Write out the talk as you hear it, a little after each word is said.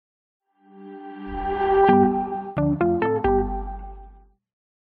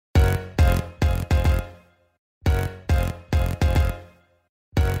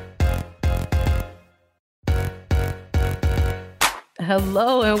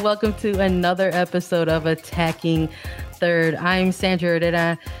Hello and welcome to another episode of Attacking Third. I'm Sandra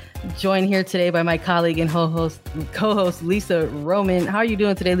Herrera, joined here today by my colleague and co-host Lisa Roman. How are you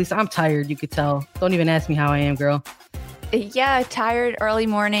doing today, Lisa? I'm tired, you could tell. Don't even ask me how I am, girl. Yeah, tired, early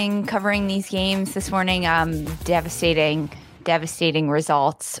morning, covering these games this morning. Devastating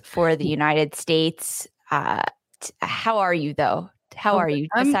results for the United States. How are you, though? How are you,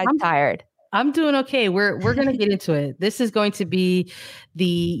 besides tired? I'm doing okay. We're going to get into it. This is going to be the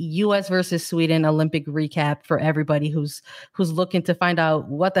U.S. versus Sweden Olympic recap for everybody who's looking to find out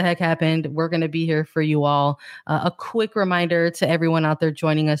what the heck happened. We're going to be here for you all. A quick reminder to everyone out there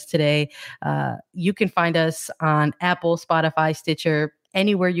joining us today. You can find us on Apple, Spotify, Stitcher,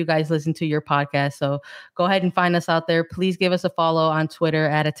 anywhere you guys listen to your podcast. So go ahead and find us out there. Please give us a follow on Twitter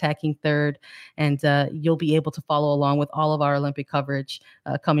at Attacking Third, and you'll be able to follow along with all of our Olympic coverage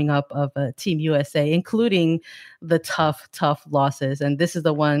coming up of Team USA, including the tough losses. And this is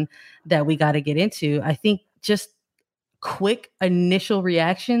the one that we got to get into. I think just quick initial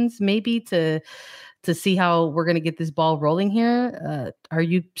reactions, maybe to see how we're going to get this ball rolling here. Are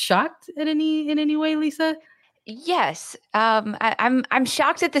you shocked in any way, Lisa? Yes. I'm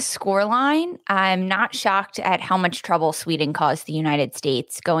shocked at the scoreline. I'm not shocked at how much trouble Sweden caused the United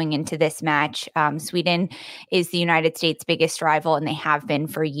States going into this match. Sweden is the United States' biggest rival, and they have been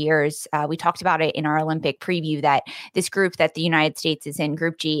for years. We talked about it in our Olympic preview that this group that the United States is in,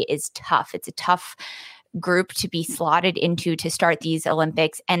 Group G, is tough. It's a tough group to be slotted into to start these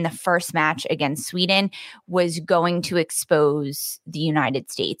Olympics. And the first match against Sweden was going to expose the United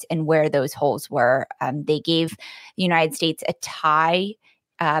States and where those holes were. They gave the United States a tie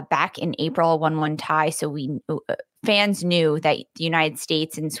back in April, a 1-1 tie. So fans knew that the United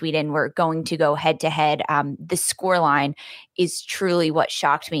States and Sweden were going to go head to head. The scoreline is truly what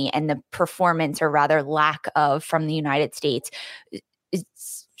shocked me, and the performance, or rather lack of, from the United States is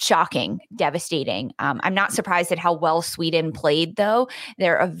shocking, devastating. I'm not surprised at how well Sweden played, though.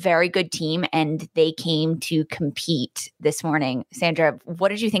 They're a very good team, and they came to compete this morning. Sandra, what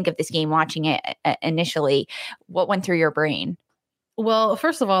did you think of this game watching it initially? What went through your brain? Well,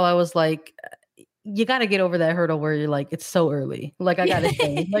 first of all, I was like, you got to get over that hurdle where you're like, it's so early. Like, I got to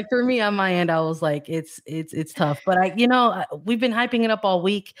say, like, for me on my end, I was like, it's tough. But we've been hyping it up all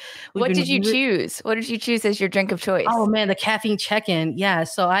week. What did you choose? What did you choose as your drink of choice? Oh man, the caffeine check-in. Yeah.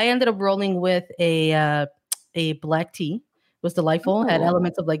 So I ended up rolling with a black tea. It was delightful. Had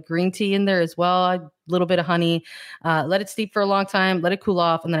elements of like green tea in there as well. A little bit of honey. Let it steep for a long time. Let it cool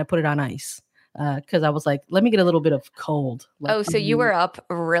off, and then I put it on ice. Because I was like, let me get a little bit of cold. So you were up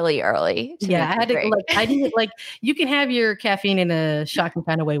really early. Yeah, I didn't like. You can have your caffeine in a shocking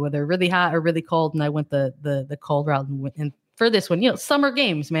kind of way, whether really hot or really cold. And I went the cold route and for this one, summer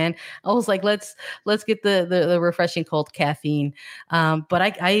games, man. I was like, let's get the refreshing cold caffeine. But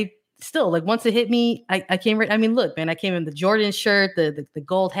I still, like, once it hit me, I came right. I mean, look, man, I came in the Jordan shirt, the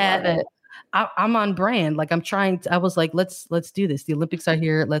gold hat. I'm on brand. Like, I was like, let's do this. The Olympics are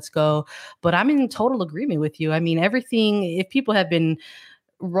here. Let's go. But I'm in total agreement with you. I mean, everything, if people have been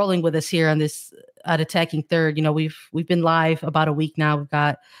rolling with us here on this at Attacking Third, we've been live about a week now. We've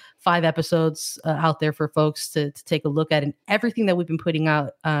got 5 episodes out there for folks to take a look at, and everything that we've been putting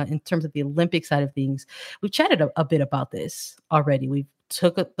out in terms of the Olympic side of things. We've chatted a bit about this already. We've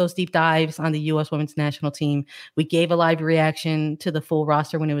took those deep dives on the U.S. women's national team. We gave a live reaction to the full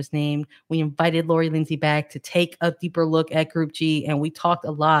roster when it was named. We invited Lori Lindsey back to take a deeper look at Group G, and we talked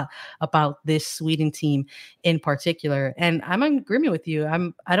a lot about this Sweden team in particular. And I'm in agreement with you.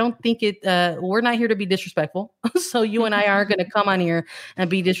 I don't think we're not here to be disrespectful. So you and I aren't going to come on here and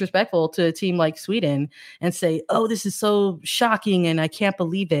be disrespectful to a team like Sweden and say, oh, this is so shocking and I can't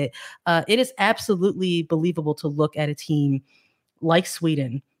believe it. It is absolutely believable to look at a team like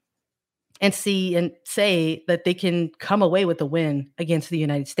Sweden and see and say that they can come away with a win against the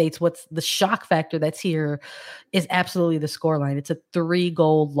United States. What's the shock factor that's here is absolutely the scoreline. It's a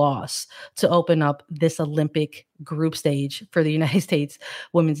 3-goal loss to open up this Olympic group stage for the United States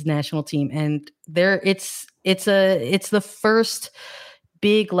women's national team. And it's the first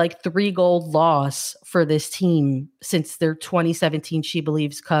big, like, 3-goal loss for this team since their 2017 She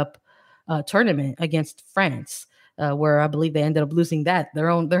Believes Cup tournament against France. Where I believe they ended up losing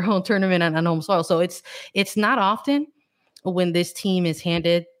their own tournament on home soil. So it's not often when this team is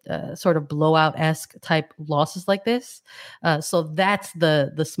handed sort of blowout-esque type losses like this. So that's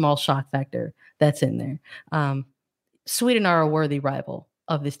the small shock factor that's in there. Sweden are a worthy rival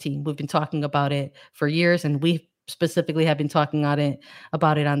of this team. We've been talking about it for years, and we specifically have been talking about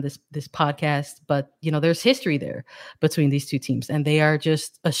it on this podcast. But there's history there between these two teams, and they are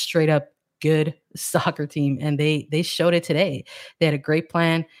just a straight up good soccer team, and they showed it today. They had a great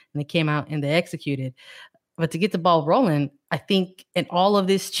plan, and they came out and they executed. But to get the ball rolling, I think in all of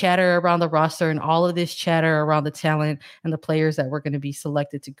this chatter around the roster and all of this chatter around the talent and the players that were going to be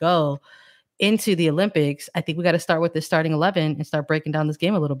selected to go into the Olympics, I think we got to start with the starting 11 and start breaking down this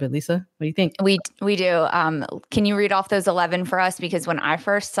game a little bit. Lisa, what do you think? We do. Can you read off those 11 for us? Because when I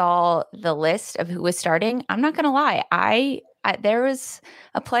first saw the list of who was starting, I'm not going to lie, I there was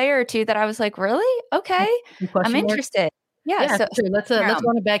a player or two that I was like, really? Okay, I'm interested. Yeah, so sure. Let's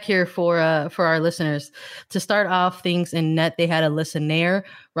run it back here for our listeners. To start off things in net, they had Alyssa Nair.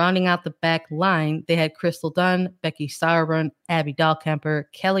 Rounding out the back line, they had Crystal Dunn, Becky Sauerbrunn, Abby Dahlkemper,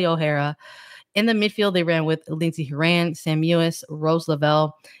 Kelly O'Hara. In the midfield, they ran with Lindsey Horan, Sam Mewis, Rose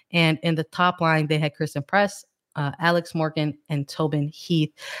Lavelle. And in the top line, they had Kristen Press, Alex Morgan, and Tobin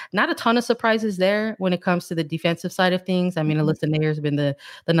Heath. Not a ton of surprises there when it comes to the defensive side of things. I mean, Alyssa Nair has been the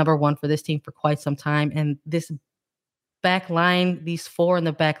number one for this team for quite some time. And this back line, these four in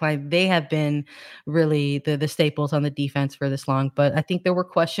the back line, they have been really the staples on the defense for this long. But I think there were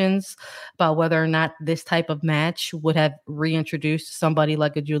questions about whether or not this type of match would have reintroduced somebody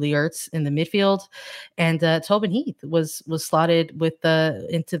like a Julie Ertz in the midfield. And Tobin Heath was slotted with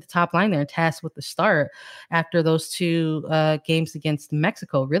into the top line there and tasked with the start after those two games against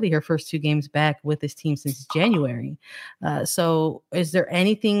Mexico, really her first two games back with this team since January. So is there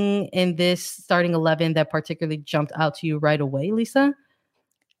anything in this starting 11 that particularly jumped out to you right away, Lisa?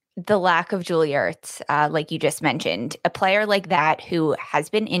 The lack of Julie Ertz, like you just mentioned, a player like that who has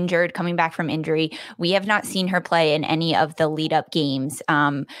been injured, coming back from injury. We have not seen her play in any of the lead up games,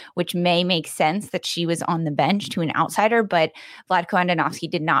 which may make sense that she was on the bench to an outsider, but Vlatko Andonovski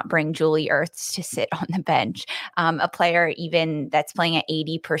did not bring Julie Ertz to sit on the bench. A player even that's playing at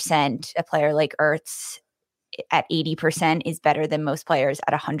 80%, a player like Ertz at 80% is better than most players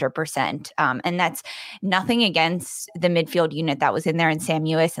at 100%. And that's nothing against the midfield unit that was in there, and Sam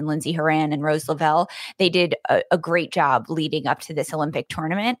Mewis and Lindsey Horan and Rose Lavelle. They did a great job leading up to this Olympic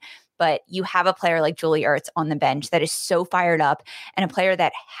tournament. But you have a player like Julie Ertz on the bench that is so fired up, and a player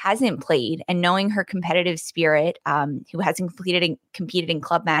that hasn't played, and knowing her competitive spirit, who hasn't competed in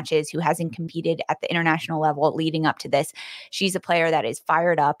club matches, who hasn't competed at the international level leading up to this. She's a player that is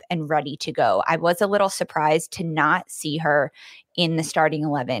fired up and ready to go. I was a little surprised to not see her in the starting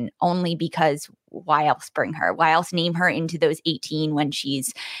 11, only because why else bring her? Why else name her into those 18 when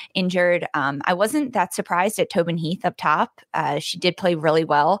she's injured? I wasn't that surprised at Tobin Heath up top. She did play really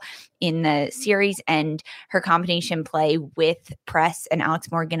well in the series, and her combination play with Press and Alex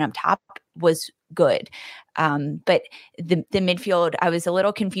Morgan up top was good. But the midfield, I was a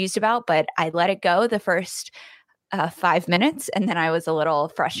little confused about, but I let it go the first 5 minutes. And then I was a little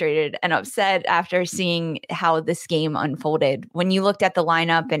frustrated and upset after seeing how this game unfolded. When you looked at the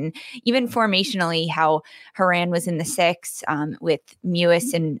lineup and even formationally, how Horan was in the 6 with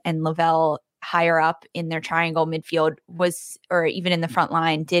Mewis and Lavelle higher up in their triangle midfield or even in the front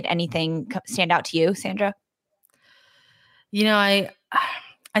line, did anything stand out to you, Sandra? You know, I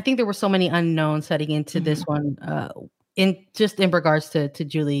think there were so many unknowns heading into this one in regards to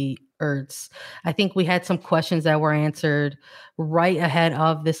Julie Ertz. I think we had some questions that were answered right ahead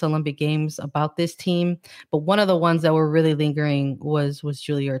of this Olympic Games about this team. But one of the ones that were really lingering was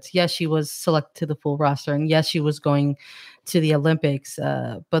Julie Ertz. Yes, she was selected to the full roster, and yes, she was going to the Olympics.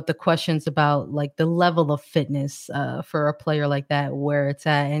 But the questions about like the level of fitness for a player like that, where it's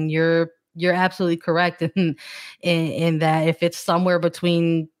at, and you're absolutely correct in that if it's somewhere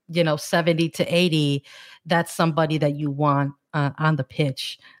between 70 to 80, that's somebody that you want on the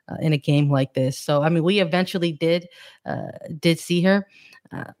pitch in a game like this. So, I mean, we eventually did see her,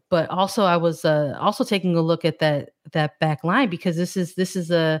 but also I was also taking a look at that back line, because this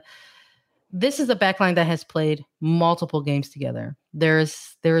is a back line that has played multiple games together.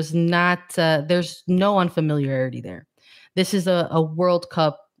 There's no unfamiliarity there. This is a World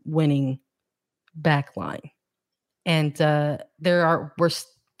Cup winning back line, and for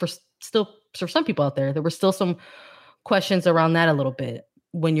some people out there were still some questions around that a little bit.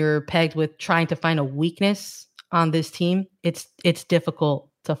 When you're pegged with trying to find a weakness on this team, it's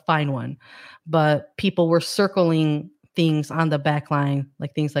difficult to find one. But people were circling things on the back line,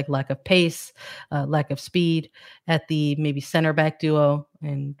 like things like lack of pace, lack of speed at the maybe center back duo,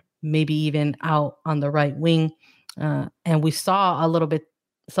 and maybe even out on the right wing. And we saw a little bit,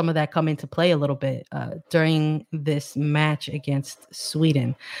 some of that come into play a little bit during this match against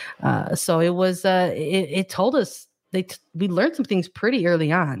Sweden. So it was, it told us, we learned some things pretty early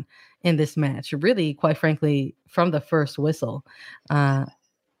on in this match, really, quite frankly, from the first whistle. And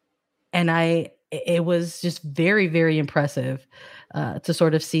it was just very, very impressive to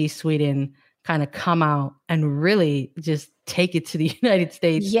sort of see Sweden kind of come out and really just take it to the United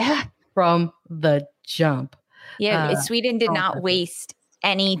States from the jump. Yeah, Sweden did not waste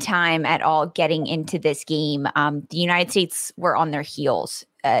any time at all getting into this game. The United States were on their heels.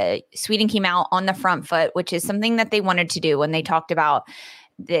 Sweden came out on the front foot, which is something that they wanted to do when they talked about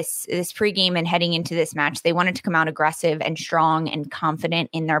this pregame and heading into this match. They wanted to come out aggressive and strong and confident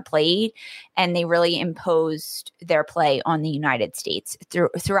in their play, and they really imposed their play on the United States.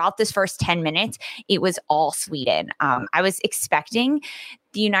 Throughout this first 10 minutes, it was all Sweden. I was expecting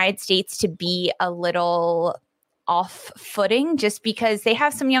the United States to be a little off footing just because they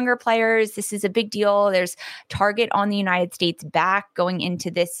have some younger players. This is a big deal. There's target on the United States back going into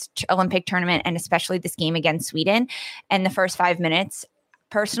this Olympic tournament, and especially this game against Sweden. And the first 5 minutes,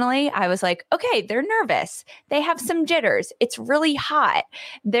 personally, I was like, okay, they're nervous. They have some jitters. It's really hot.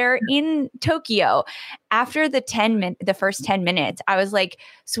 They're in Tokyo. After the first 10 minutes, I was like,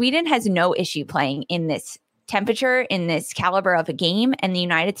 Sweden has no issue playing in this temperature, in this caliber of a game, and the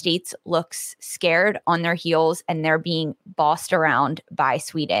United States looks scared, on their heels, and they're being bossed around by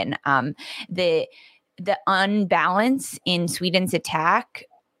Sweden. The unbalance in Sweden's attack,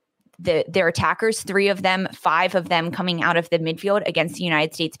 their attackers, 5 of them coming out of the midfield against the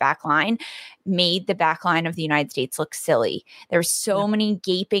United States back line, made the back line of the United States look silly. There's so many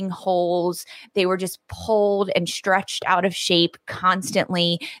gaping holes. They were just pulled and stretched out of shape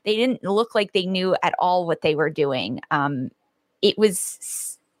constantly. They didn't look like they knew at all what they were doing. It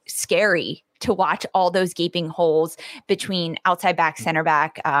was scary to watch all those gaping holes between outside back, center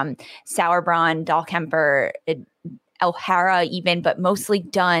back, Sauerbrunn, Dahlkemper, O'Hara even, but mostly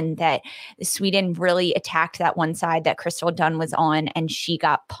Dunn, that Sweden really attacked that one side that Crystal Dunn was on, and she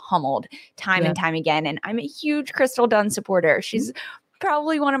got pummeled time and time again. And I'm a huge Crystal Dunn supporter. She's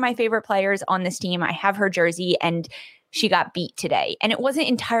probably one of my favorite players on this team. I have her jersey, and she got beat today. And it wasn't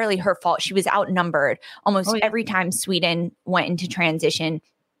entirely her fault. She was outnumbered almost every time Sweden went into transition.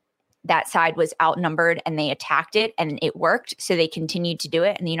 That side was outnumbered and they attacked it, and it worked. So they continued to do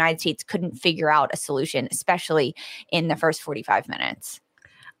it. And the United States couldn't figure out a solution, especially in the first 45 minutes.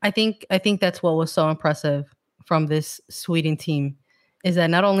 I think that's what was so impressive from this Sweden team, is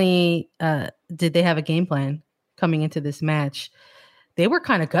that not only did they have a game plan coming into this match, they were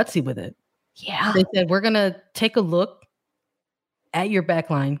kind of gutsy with it. Yeah. They said, we're going to take a look at your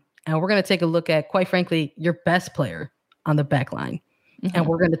back line, and we're going to take a look at, quite frankly, your best player on the back line. And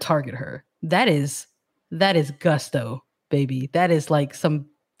we're going to target her. That is gusto, baby. That is like some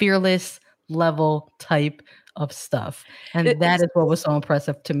fearless level type of stuff. And that is what was so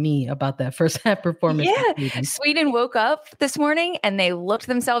impressive to me about that first half performance. Yeah. Sweden woke up this morning and they looked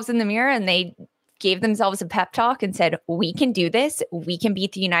themselves in the mirror and they gave themselves a pep talk and said, we can do this. We can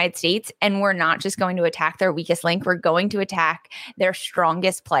beat the United States. And we're not just going to attack their weakest link. We're going to attack their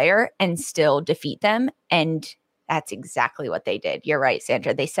strongest player and still defeat them. And that's exactly what they did. You're right,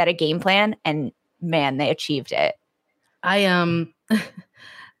 Sandra. They set a game plan and man, they achieved it.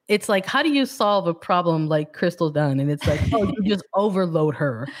 It's like, how do you solve a problem like Crystal Dunn? And it's like, oh, you just overload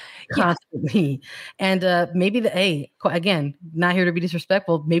her constantly. And maybe again, not here to be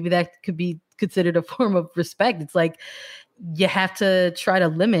disrespectful, maybe that could be considered a form of respect. It's like, you have to try to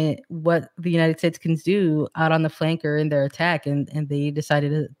limit what the United States can do out on the flank or in their attack. And they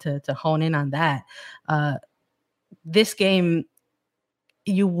decided to hone in on that. This game,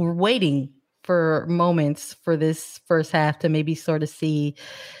 you were waiting for moments for this first half to maybe sort of see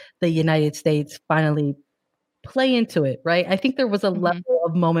the United States finally play into it, right? I think there was a level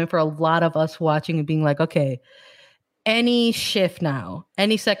of moment for a lot of us watching and being like, okay, any shift now,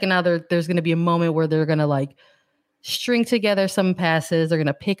 any second now, there's going to be a moment where they're going to like string together some passes. They're going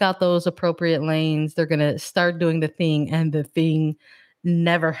to pick out those appropriate lanes. They're going to start doing the thing, and the thing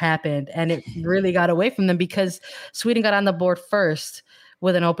never happened. And it really got away from them because Sweden got on the board first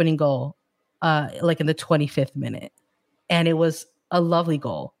with an opening goal, like in the 25th minute. And it was a lovely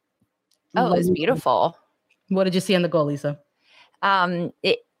goal. Oh, it was beautiful. What did you see on the goal, Lisa?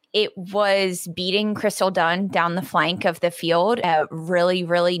 It was beating Crystal Dunn down the flank of the field. A really,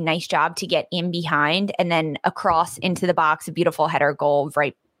 really nice job to get in behind and then across into the box. A beautiful header goal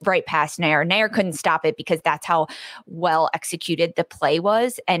right past Nair. Nair couldn't stop it because that's how well executed the play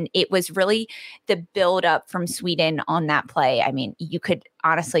was. And it was really the build up from Sweden on that play. I mean, you could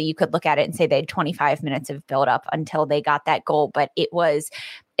look at it and say they had 25 minutes of build up until they got that goal, but it was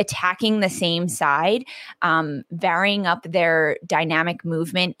attacking the same side, varying up their dynamic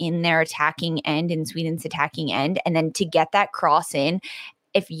movement in their attacking end, in Sweden's attacking end. And then to get that cross in,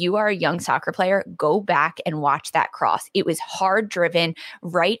 if you are a young soccer player, go back and watch that cross. It was hard driven,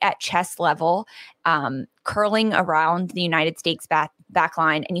 right at chest level. curling around the United States back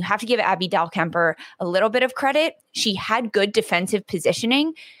line. And you have to give Abby Dahlkemper a little bit of credit. She had good defensive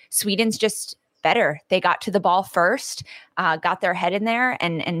positioning. Sweden's just better. They got to the ball first, got their head in there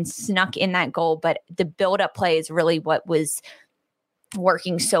and snuck in that goal. But the build-up play is really what was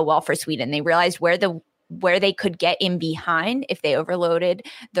working so well for Sweden. They realized where they could get in behind if they overloaded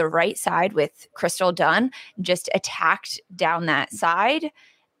the right side with Crystal Dunn, just attacked down that side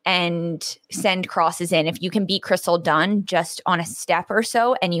and send crosses in. If you can beat Crystal Dunn just on a step or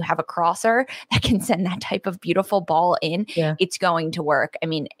so and you have a crosser that can send that type of beautiful ball in, it's going to work. I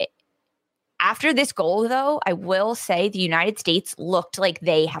mean, after this goal, though, I will say the United States looked like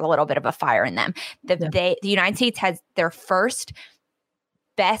they had a little bit of a fire in them. The United States had their first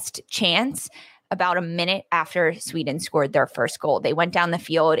best chance about a minute after Sweden scored their first goal. They went down the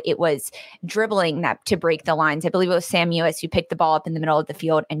field. It was dribbling that to break the lines. I believe it was Sam Mewis who picked the ball up in the middle of the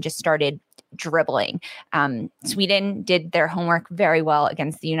field and just started dribbling. Sweden did their homework very well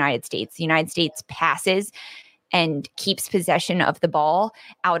against the United States. The United States passes and keeps possession of the ball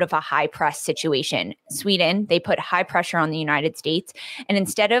out of a high press situation. Sweden, they put high pressure on the United States. And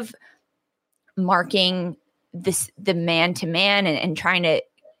instead of marking the man-to-man and trying to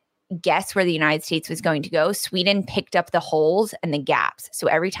guess where the United States was going to go, Sweden picked up the holes and the gaps. So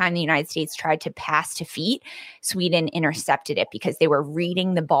every time the United States tried to pass to feet, Sweden intercepted it because they were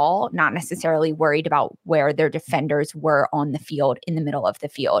reading the ball, not necessarily worried about where their defenders were on the field, in the middle of the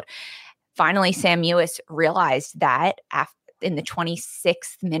field. Finally, Sam Mewis realized that in the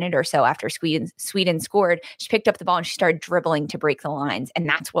 26th minute or so after Sweden scored, she picked up the ball and she started dribbling to break the lines. And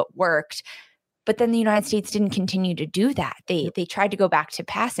that's what worked. But then the United States didn't continue to do that. They tried to go back to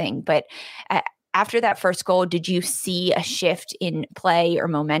passing. But after that first goal, did you see a shift in play or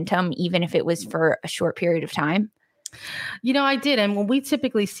momentum, even if it was for a short period of time? You know, I did. And when we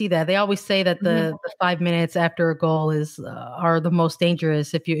typically see that, they always say that the 5 minutes after a goal are the most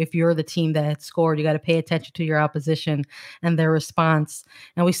dangerous. If you're the team that had scored, you got to pay attention to your opposition and their response.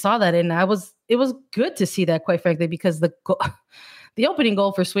 And we saw that. And it was good to see that, quite frankly, because the opening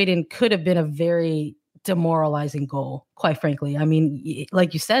goal for Sweden could have been a very demoralizing goal, quite frankly. I mean,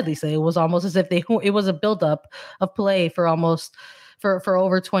 like you said, Lisa, it was almost as if it was a buildup of play for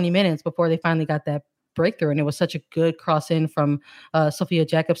over 20 minutes before they finally got that breakthrough. And it was such a good cross in from Sofia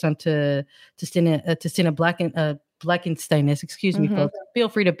Jakobsson to Stina Blackenstein. Excuse me, folks. Feel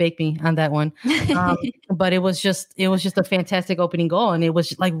free to bake me on that one. But it was just a fantastic opening goal, and it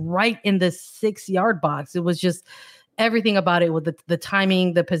was like right in the 6-yard box. It was just everything about it, with the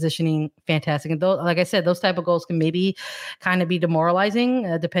timing, the positioning, fantastic. And like I said, those type of goals can maybe kind of be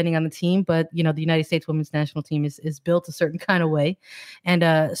demoralizing depending on the team. But, you know, the United States women's national team is built a certain kind of way.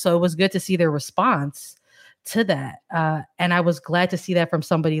 And so it was good to see their response to that. And I was glad to see that from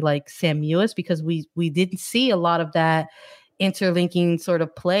somebody like Sam Mewis, because we didn't see a lot of that interlinking sort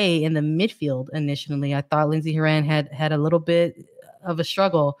of play in the midfield initially. I thought Lindsey Horan had a little bit of a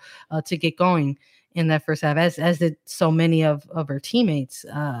struggle to get going in that first half, as did so many of her teammates.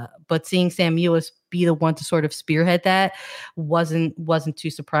 But seeing Sam Mewis be the one to sort of spearhead that wasn't too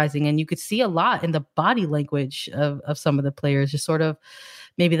surprising. And you could see a lot in the body language of some of the players, just sort of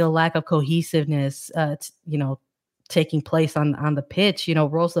maybe the lack of cohesiveness, taking place on the pitch. You know,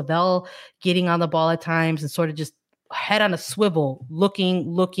 Rose Lavelle getting on the ball at times and sort of just head on a swivel,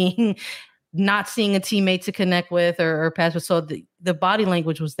 looking, not seeing a teammate to connect with or pass with. So the body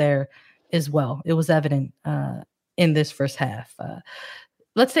language was there as well. It was evident in this first half.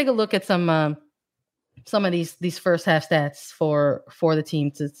 Let's take a look at some of these first half stats for the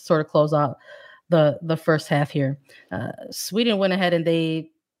team to sort of close out the first half here. Sweden went ahead and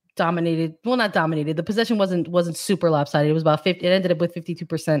they dominated. Well, not dominated. The possession wasn't super lopsided. It was about 50. It ended up with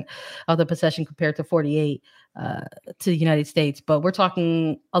 52% of the possession compared to 48 to the United States. But we're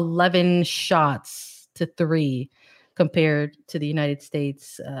talking 11 shots to 3 compared to the United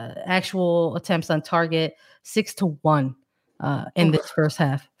States. Actual attempts on target 6-1 in this first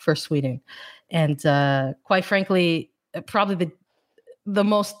half for Sweden. And quite frankly, probably the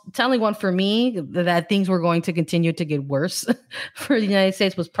most telling one for me that things were going to continue to get worse for the United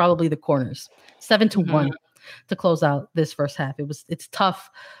States was probably the corners. 7-1 to close out this first half. It's tough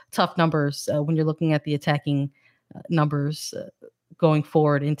numbers when you're looking at the attacking numbers going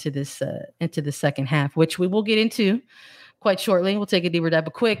forward into the second half, which we will get into quite shortly. We'll take a deeper dive.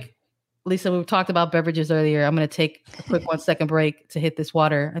 But quick, Lisa, we talked about beverages earlier. I'm going to take a quick 1 second break to hit this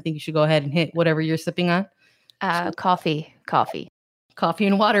water. I think you should go ahead and hit whatever you're sipping on. Coffee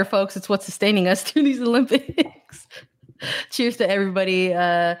and water, folks. It's what's sustaining us through these Olympics. Cheers to everybody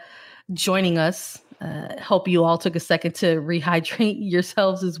joining us. Hope you all took a second to rehydrate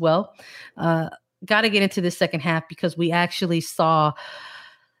yourselves as well. got to get into the second half because we actually saw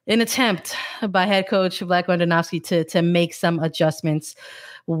an attempt by head coach Vlatko Andonovski to make some adjustments.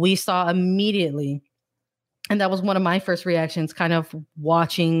 We saw immediately, and that was one of my first reactions, kind of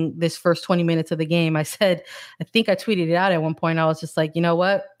watching this first 20 minutes of the game. I said, I think I tweeted it out at one point. I was just like, you know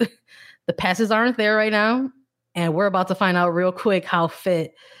what? The passes aren't there right now. And we're about to find out real quick how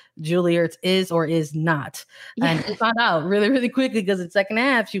fit Julie Ertz is or is not. Yeah. And we found out really, really quickly because in the second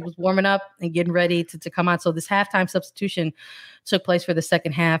half, she was warming up and getting ready to come on. So this halftime substitution took place for the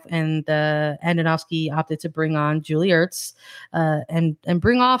second half, and Andonovski opted to bring on Julie Ertz and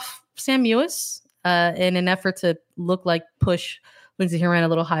bring off Sam Mewis in an effort to look like push Lindsey Horan a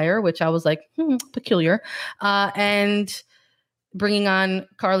little higher, which I was like, peculiar. And bringing on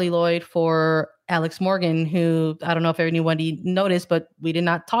Carli Lloyd for Alex Morgan, who I don't know if anybody noticed, but we did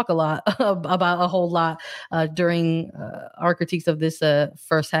not talk a lot about a whole lot during our critiques of this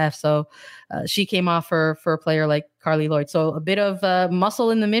first half. So she came off for a player like Carli Lloyd. So a bit of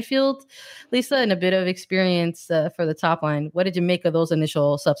muscle in the midfield, Lisa, and a bit of experience for the top line. What did you make of those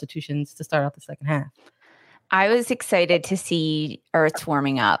initial substitutions to start out the second half? I was excited to see Ertz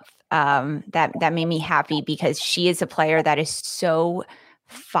warming up. That made me happy because she is a player that is so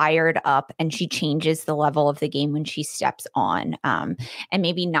fired up, and she changes the level of the game when she steps on. And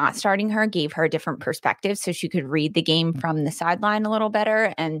maybe not starting her gave her a different perspective so she could read the game from the sideline a little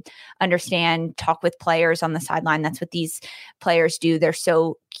better and understand, talk with players on the sideline. That's what these players do. They're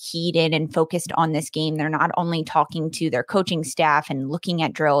so keyed in and focused on this game. They're not only talking to their coaching staff and looking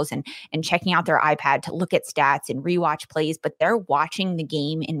at drills and checking out their iPad to look at stats and rewatch plays, but they're watching the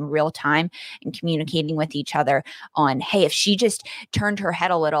game in real time and communicating with each other on, hey, if she just turned her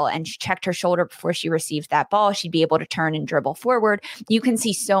head a little and she checked her shoulder before she received that ball, she'd be able to turn and dribble forward. You can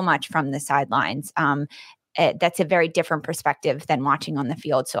see so much from the sidelines. That's a very different perspective than watching on the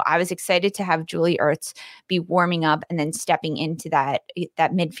field. So I was excited to have Julie Ertz be warming up and then stepping into that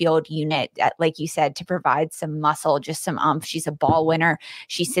midfield unit, like you said, to provide some muscle, just some oomph. She's a ball winner.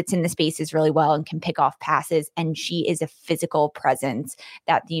 She sits in the spaces really well and can pick off passes. And she is a physical presence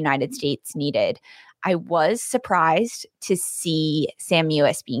that the United States needed. I was surprised to see Sam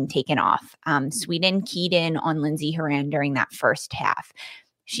Mewis being taken off. Sweden keyed in on Lindsey Horan during that first half.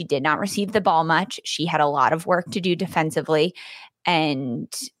 She did not receive the ball much. She had a lot of work to do defensively.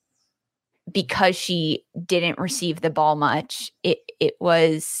 And because she didn't receive the ball much, it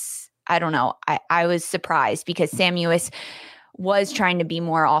was, I don't know, I was surprised because Sam Mewis was trying to be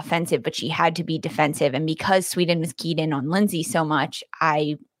more offensive, but she had to be defensive. And because Sweden was keyed in on Lindsey so much,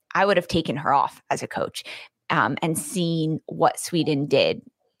 I would have taken her off as a coach and seen what Sweden did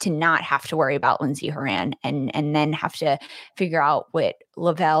to not have to worry about Lindsey Horan and then have to figure out what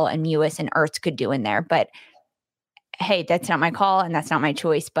Lavelle and Mewis and Ertz could do in there. But hey, that's not my call and that's not my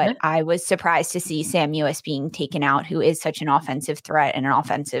choice. But I was surprised to see Sam Mewis being taken out, who is such an offensive threat and an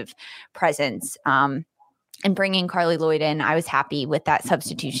offensive presence. And bringing Carli Lloyd in, I was happy with that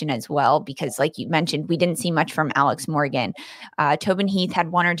substitution as well, because like you mentioned, we didn't see much from Alex Morgan. Tobin Heath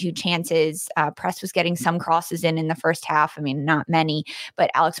had one or two chances. Press was getting some crosses in the first half. I mean, not many, but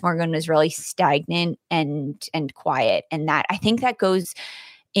Alex Morgan was really stagnant and quiet. And that, I think that goes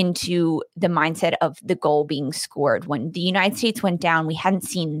into the mindset of the goal being scored. When the United States went down, we hadn't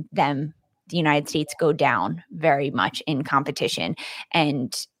seen the United States go down very much in competition.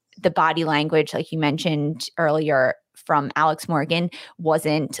 And the body language, like you mentioned earlier, from Alex Morgan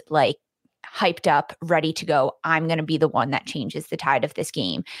wasn't like hyped up, ready to go. I'm going to be the one that changes the tide of this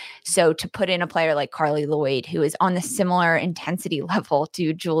game. So to put in a player like Carli Lloyd, who is on the similar intensity level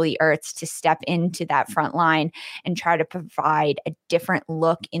to Julie Ertz, to step into that front line and try to provide a different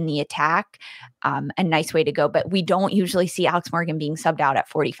look in the attack, a nice way to go. But we don't usually see Alex Morgan being subbed out at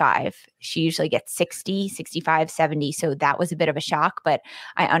 45. She usually gets 60, 65, 70. So that was a bit of a shock, but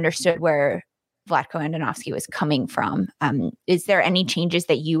I understood where Vlatko Andonovski was coming from. Is there any changes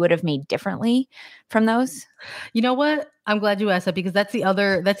that you would have made differently from those? You know what? I'm glad you asked that, because that's the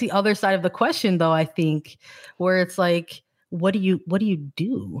other side of the question, though, I think, where it's like, what do you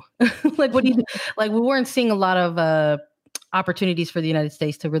do? Like, what do you do? Like, we weren't seeing a lot of opportunities for the United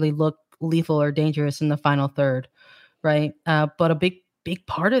States to really look lethal or dangerous in the final third, right? But a big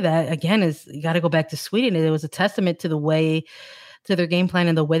part of that, again, is you got to go back to Sweden. It was a testament to their game plan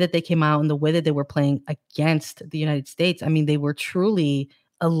and the way that they came out and the way that they were playing against the United States. I mean, they were truly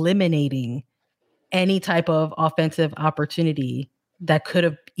eliminating any type of offensive opportunity that could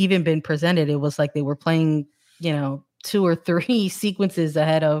have even been presented. It was like they were playing, 2 or 3 sequences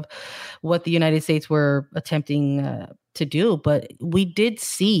ahead of what the United States were attempting to do. But we did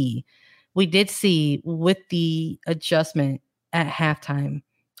see with the adjustment at halftime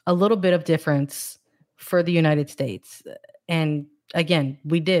a little bit of difference for the United States. And again,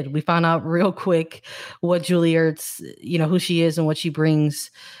 we did. We found out real quick what Julie Ertz, who she is and what she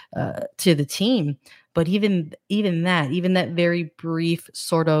brings to the team. But even that very brief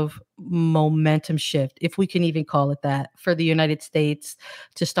sort of momentum shift, if we can even call it that, for the United States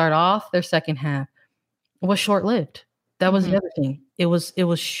to start off their second half was short-lived. That was the other thing. It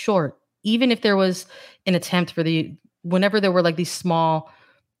was short. Even if there was an attempt whenever there were like these small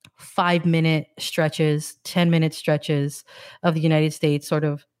 5-minute stretches, 10-minute stretches of the United States sort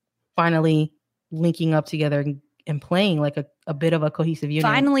of finally linking up together and playing like a bit of a cohesive unit.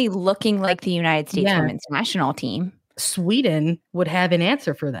 Finally looking like the United States women's national team. Sweden would have an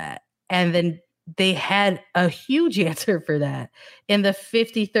answer for that. And then they had a huge answer for that. In the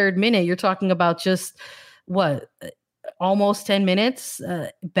 53rd minute, you're talking about just almost 10 minutes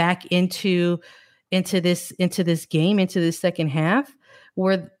back into this game, into the second half,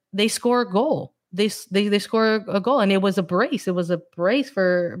 where they score a goal. They score a goal, and it was a brace. It was a brace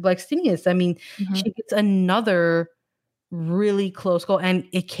for Blackstenius. I mean, she gets another really close goal, and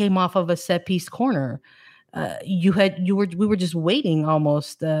it came off of a set piece corner. We were just waiting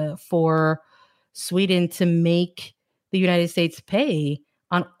almost for Sweden to make the United States pay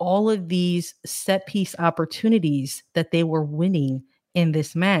on all of these set piece opportunities that they were winning in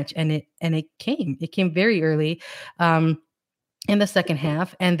this match, and it came very early in the second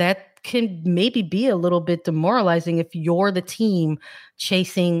half, and that can maybe be a little bit demoralizing if you're the team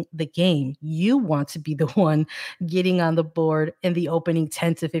chasing the game. You want to be the one getting on the board in the opening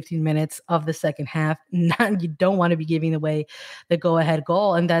 10 to 15 minutes of the second half. You don't want to be giving away the go-ahead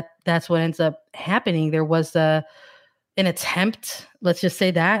goal, and that's what ends up happening. There was an attempt, let's just say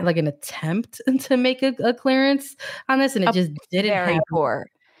that, like an attempt to make a clearance on this, and it just didn't happen. Poor.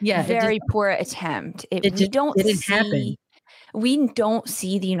 Yeah, very poor attempt. It just didn't happen. We don't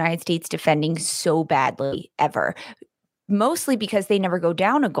see the United States defending so badly ever, mostly because they never go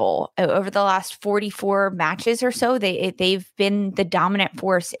down a goal. Over the last 44 matches or so, they've been the dominant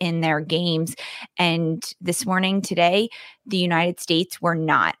force in their games. And this morning, today, the United States were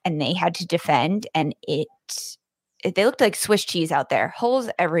not, and they had to defend, and they looked like Swiss cheese out there, holes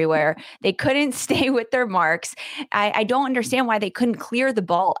everywhere. They couldn't stay with their marks. I don't understand why they couldn't clear the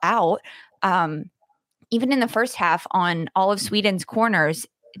ball out. Even in the first half, on all of Sweden's corners,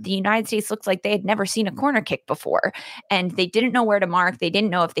 the United States looked like they had never seen a corner kick before, and they didn't know where to mark. They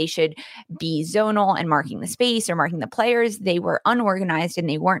didn't know if they should be zonal and marking the space or marking the players. They were unorganized and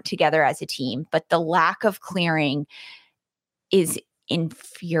they weren't together as a team. But the lack of clearing is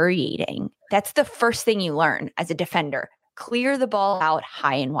infuriating. That's the first thing you learn as a defender. Clear the ball out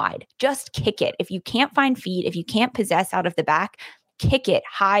high and wide. Just kick it. If you can't find feet, if you can't possess out of the back, kick it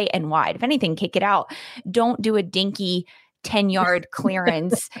high and wide. If anything, kick it out. Don't do a dinky 10-yard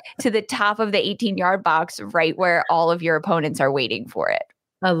clearance to the top of the 18-yard box right where all of your opponents are waiting for it.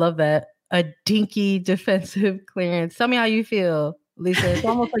 I love that. A dinky defensive clearance. Tell me how you feel, Lisa. It's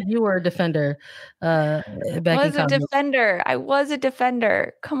almost like you were a defender. I was a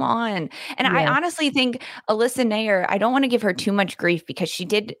defender. Come on. And yeah. I honestly think Alyssa Naeher, I don't want to give her too much grief because she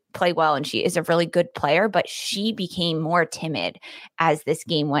did play well and she is a really good player, but she became more timid as this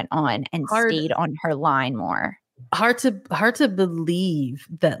game went on and stayed on her line more. Hard to believe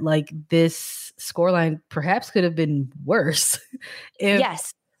that like this scoreline perhaps could have been worse.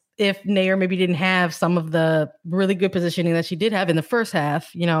 If Naeher maybe didn't have some of the really good positioning that she did have in the first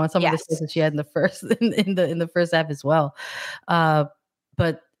half, and some of the stuff that she had in the first in the first half as well.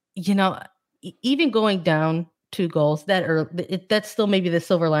 But even going down 2 goals that early, that's still maybe the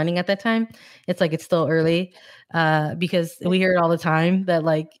silver lining at that time. It's like it's still early because we hear it all the time that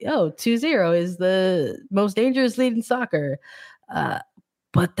 2-0 is the most dangerous lead in soccer.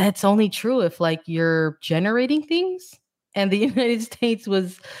 But that's only true if you're generating things. And the United States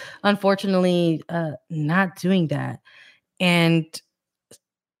was unfortunately not doing that. And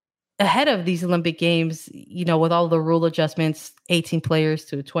ahead of these Olympic Games, with all the rule adjustments, 18 players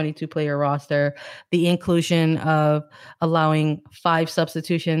to a 22-player roster, the inclusion of allowing 5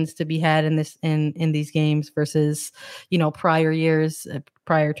 substitutions to be had in these games versus, prior years,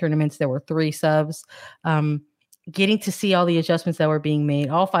 prior tournaments, there were 3 subs. Getting to see all the adjustments that were being made,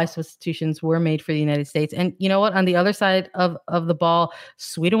 all 5 substitutions were made for the United States. And you know what? On the other side of the ball,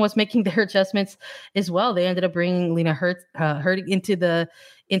 Sweden was making their adjustments as well. They ended up bringing Lena Hurtig into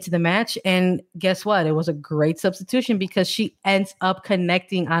the match. And guess what? It was a great substitution because she ends up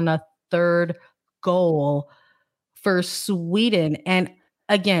connecting on a 3rd goal for Sweden. And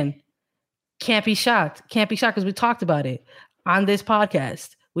again, can't be shocked because we talked about it on this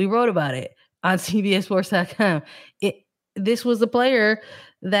podcast. We wrote about it on CBSSports.com. This was a player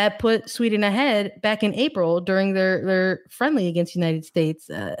that put Sweden ahead back in April during their friendly against United States,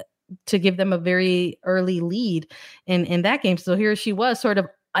 to give them a very early lead in that game. So here she was, sort of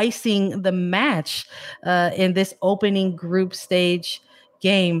icing the match in this opening group stage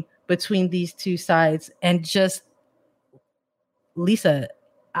game between these two sides. And just, Lisa,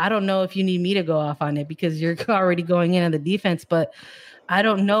 I don't know if you need me to go off on it because you're already going in on the defense, but I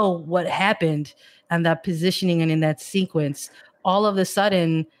don't know what happened on that positioning and in that sequence. All of a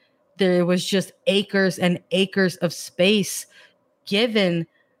sudden, there was just acres and acres of space given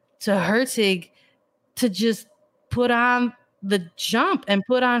to Hertig to just put on the jump and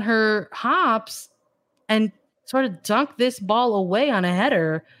put on her hops and sort of dunk this ball away on a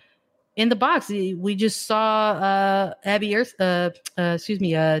header in the box. We just saw Abby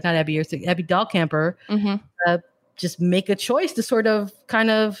Dahlkemper, just make a choice to sort of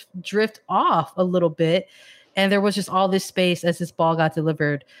kind of drift off a little bit. And there was just all this space as this ball got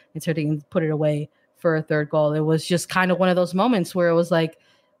delivered and sort of put it away for a third goal. It was just kind of one of those moments where it was like,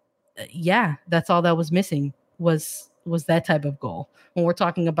 yeah, that's all that was missing was that type of goal. When we're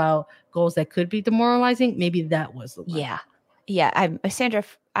talking about goals that could be demoralizing, maybe that was the one. Yeah. Sandra,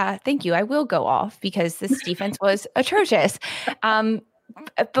 thank you. I will go off because this defense was atrocious.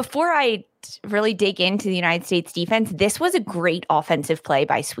 Before I really dig into the United States defense, this was a great offensive play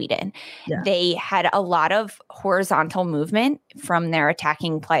by Sweden. Yeah. They had a lot of horizontal movement from their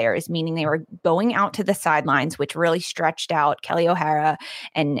attacking players, meaning they were going out to the sidelines, which really stretched out Kelly O'Hara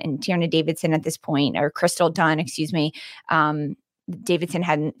and Tierna Davidson at this point, or Crystal Dunn, excuse me. Davidson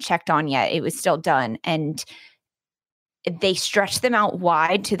hadn't checked on yet. It was still Dunn. And they stretched them out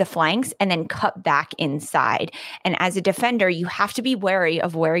wide to the flanks and then cut back inside. And as a defender, you have to be wary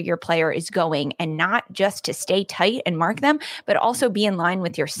of where your player is going, and not just to stay tight and mark them, but also be in line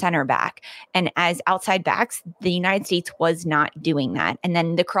with your center back. And as outside backs, the United States was not doing that. And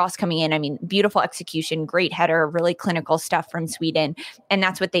then the cross coming in, I mean, beautiful execution, great header, really clinical stuff from Sweden. And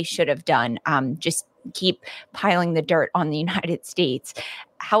that's what they should have done. Just keep piling the dirt on the United States.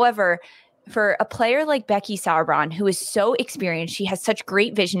 However, for a player like Becky Sauerbrunn, who is so experienced, she has such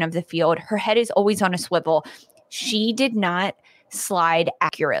great vision of the field. Her head is always on a swivel. She did not slide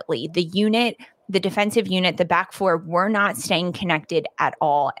accurately. The defensive unit, the back four were not staying connected at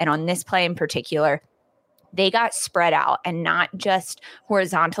all. And on this play in particular, they got spread out, and not just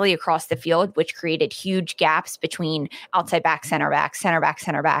horizontally across the field, which created huge gaps between outside back, center back, center back,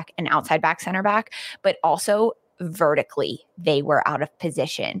 center back, and outside back, center back, but also vertically they were out of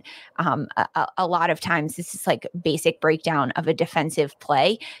position. A lot of times this is like basic breakdown of a defensive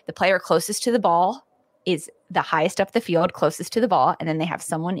play. The player closest to the ball is the highest up the field, closest to the ball, and then they have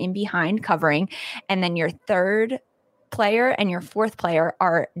someone in behind covering, and then your third player and your fourth player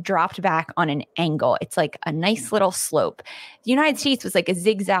are dropped back on an angle. It's like a nice little slope. The United States was like a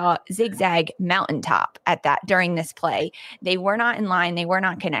zigzag mountaintop at that during this play. They were not in line, they were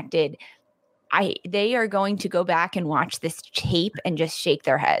not connected. They are going to go back and watch this tape and just shake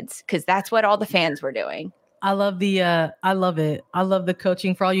their heads, because that's what all the fans were doing. I love it. I love the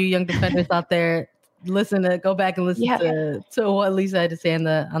coaching for all you young defenders out there. Go back and listen to what Lisa had to say on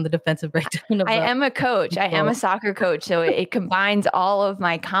the defensive breakdown. I am a coach. I am a soccer coach. So it combines all of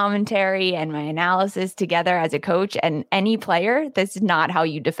my commentary and my analysis together as a coach, and any player. That's not how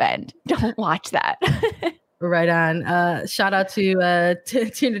you defend. Don't watch that. Right on. Shout out to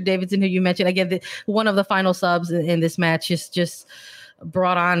Tierna Davidson, who you mentioned. Again, one of the final subs in this match is just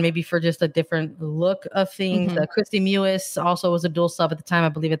brought on maybe for just a different look of things. Mm-hmm. Christy Mewis also was a dual sub at the time, I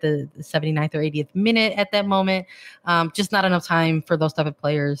believe at the 79th or 80th minute at that moment. Just not enough time for those type of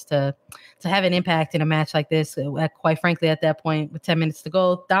players to have an impact in a match like this. Quite frankly, at that point, with 10 minutes to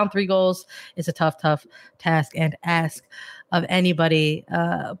go, down 3 goals, it's a tough task and ask of anybody.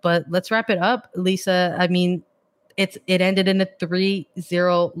 But let's wrap it up, Lisa. I mean, it ended in a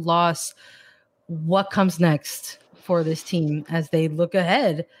 3-0 loss. What comes next for this team as they look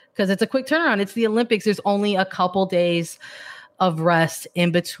ahead? Because it's a quick turnaround. It's the Olympics. There's only a couple days of rest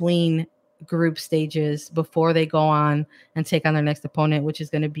in between group stages before they go on and take on their next opponent, which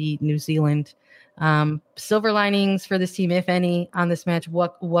is going to be New Zealand. Silver linings for this team, if any, on this match.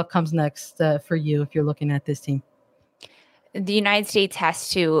 What comes next for you if you're looking at this team? The United States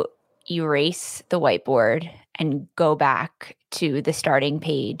has to erase the whiteboard and go back to the starting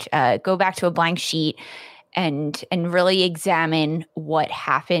page, go back to a blank sheet and really examine what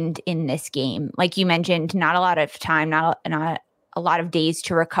happened in this game. Like you mentioned, not a lot of time, not a lot of days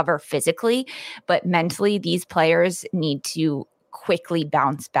to recover physically, but mentally, these players need to quickly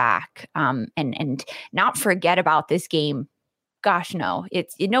bounce back and not forget about this game gosh, no,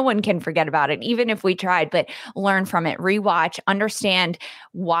 no one can forget about it, even if we tried, but learn from it, rewatch, understand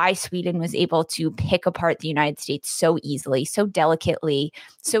why Sweden was able to pick apart the United States so easily, so delicately,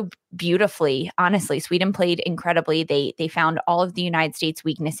 so beautifully. Honestly, Sweden played incredibly. They found all of the United States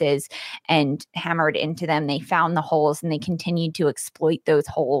weaknesses and hammered into them. They found the holes and they continued to exploit those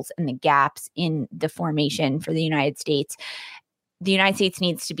holes and the gaps in the formation for the United States. The United States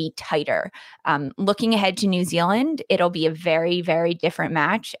needs to be tighter. Looking ahead to New Zealand, it'll be a very, very different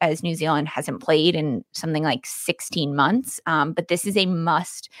match, as New Zealand hasn't played in something like 16 months. But this is a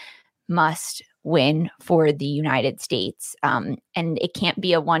must win for the United States. And it can't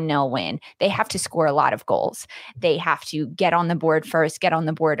be a 1-0 win. They have to score a lot of goals. They have to get on the board first, get on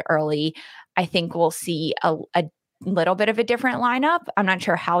the board early. I think we'll see a little bit of a different lineup. I'm not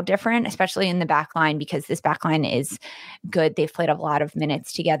sure how different, especially in the back line, because this back line is good. They've played a lot of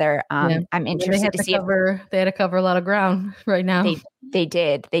minutes together. I'm interested to see they had to cover a lot of ground right now. They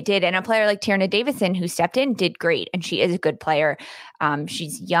did. And a player like Tierna Davison, who stepped in, did great. And she is a good player.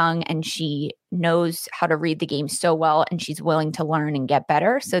 She's young and she knows how to read the game so well, and she's willing to learn and get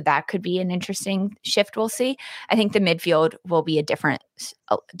better. So that could be an interesting shift we'll see. I think the midfield will be a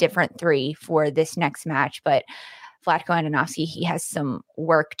different three for this next match, but Vlatko Andonovski, he has some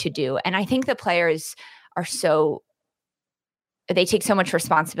work to do. And I think the players they take so much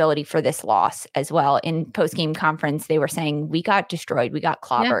responsibility for this loss as well. In post-game conference, they were saying, we got destroyed, we got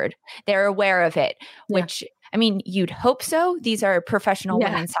clobbered. Yeah. They're aware of it, which, I mean, you'd hope so. These are professional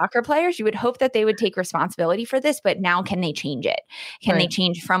women's soccer players. You would hope that they would take responsibility for this, but now can they change it? Can they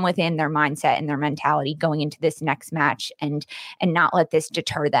change from within their mindset and their mentality going into this next match and not let this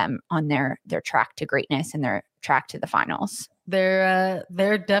deter them on their track to greatness and their track to the finals? They're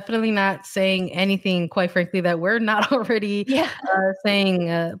definitely not saying anything, quite frankly, that we're not already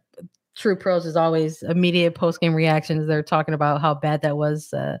saying. True Pros is always immediate post-game reactions. They're talking about how bad that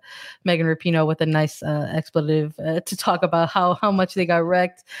was. Megan Rapinoe with a nice expletive to talk about how much they got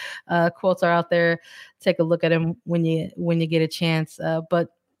wrecked. Quotes are out there. Take a look at them when you get a chance. But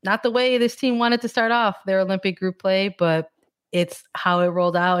not the way this team wanted to start off their Olympic group play, but it's how it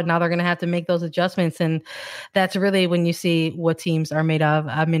rolled out, and now they're going to have to make those adjustments. And that's really when you see what teams are made of.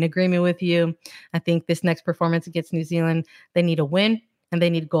 I'm in agreement with you. I think this next performance against New Zealand, they need a win and they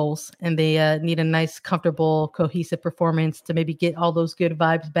need goals, and they need a nice, comfortable, cohesive performance to maybe get all those good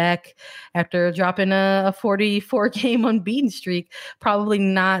vibes back after dropping a 44-game unbeaten streak. Probably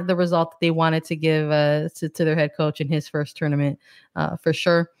not the result that they wanted to give to their head coach in his first tournament, for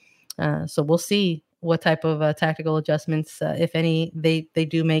sure. So we'll see what type of tactical adjustments, if any, they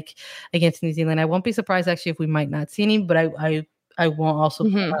do make against New Zealand. I won't be surprised actually if we might not see any, but I won't also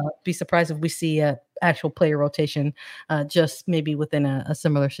be surprised if we see actual player rotation, just maybe within a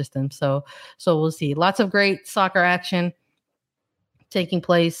similar system. So we'll see. Lots of great soccer action taking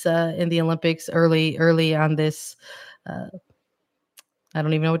place in the Olympics early on this. I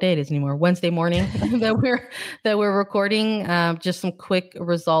don't even know what day it is anymore. Wednesday morning that we're recording. Just some quick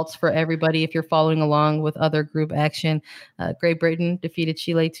results for everybody if you're following along with other group action. Great Britain defeated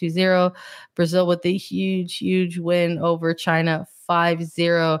Chile 2-0. Brazil with the huge win over China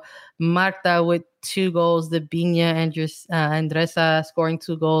 5-0. Marta with 2 goals. The Binya and Andressa scoring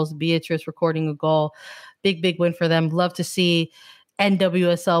 2 goals. Beatrice recording a goal. Big win for them. Love to see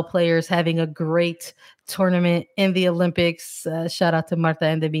NWSL players having a great tournament in the Olympics. Shout out to Marta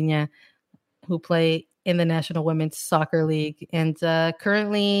and Binya, who play in the National Women's Soccer League. And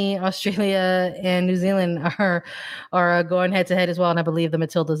currently Australia and New Zealand are going head to head as well. And I believe the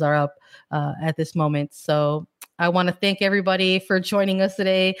Matildas are up at this moment. So I want to thank everybody for joining us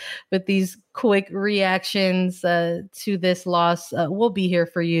today with these quick reactions to this loss. We'll be here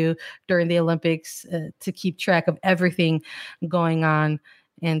for you during the Olympics to keep track of everything going on.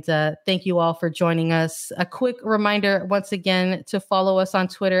 And thank you all for joining us. A quick reminder, once again, to follow us on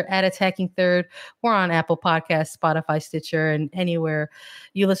Twitter at Attacking Third. We're on Apple Podcasts, Spotify, Stitcher, and anywhere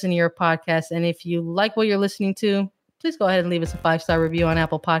you listen to your podcasts. And if you like what you're listening to, please go ahead and leave us a 5-star review on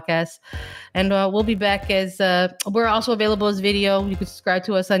Apple Podcasts. And we'll be back as we're also available as video. You can subscribe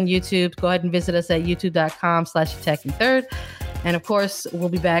to us on YouTube. Go ahead and visit us at youtube.com/AttackingThird. And of course, we'll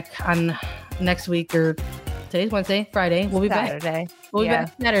be back on next week, or today's Wednesday, Friday. We'll be Saturday. Back. We'll be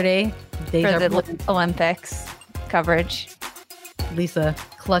back Saturday. For the Olympics coverage. Lisa,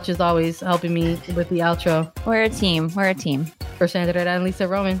 clutch as always, helping me with the outro. We're a team. For Sandra and Lisa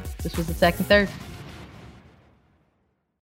Roman, this was Attacking Third.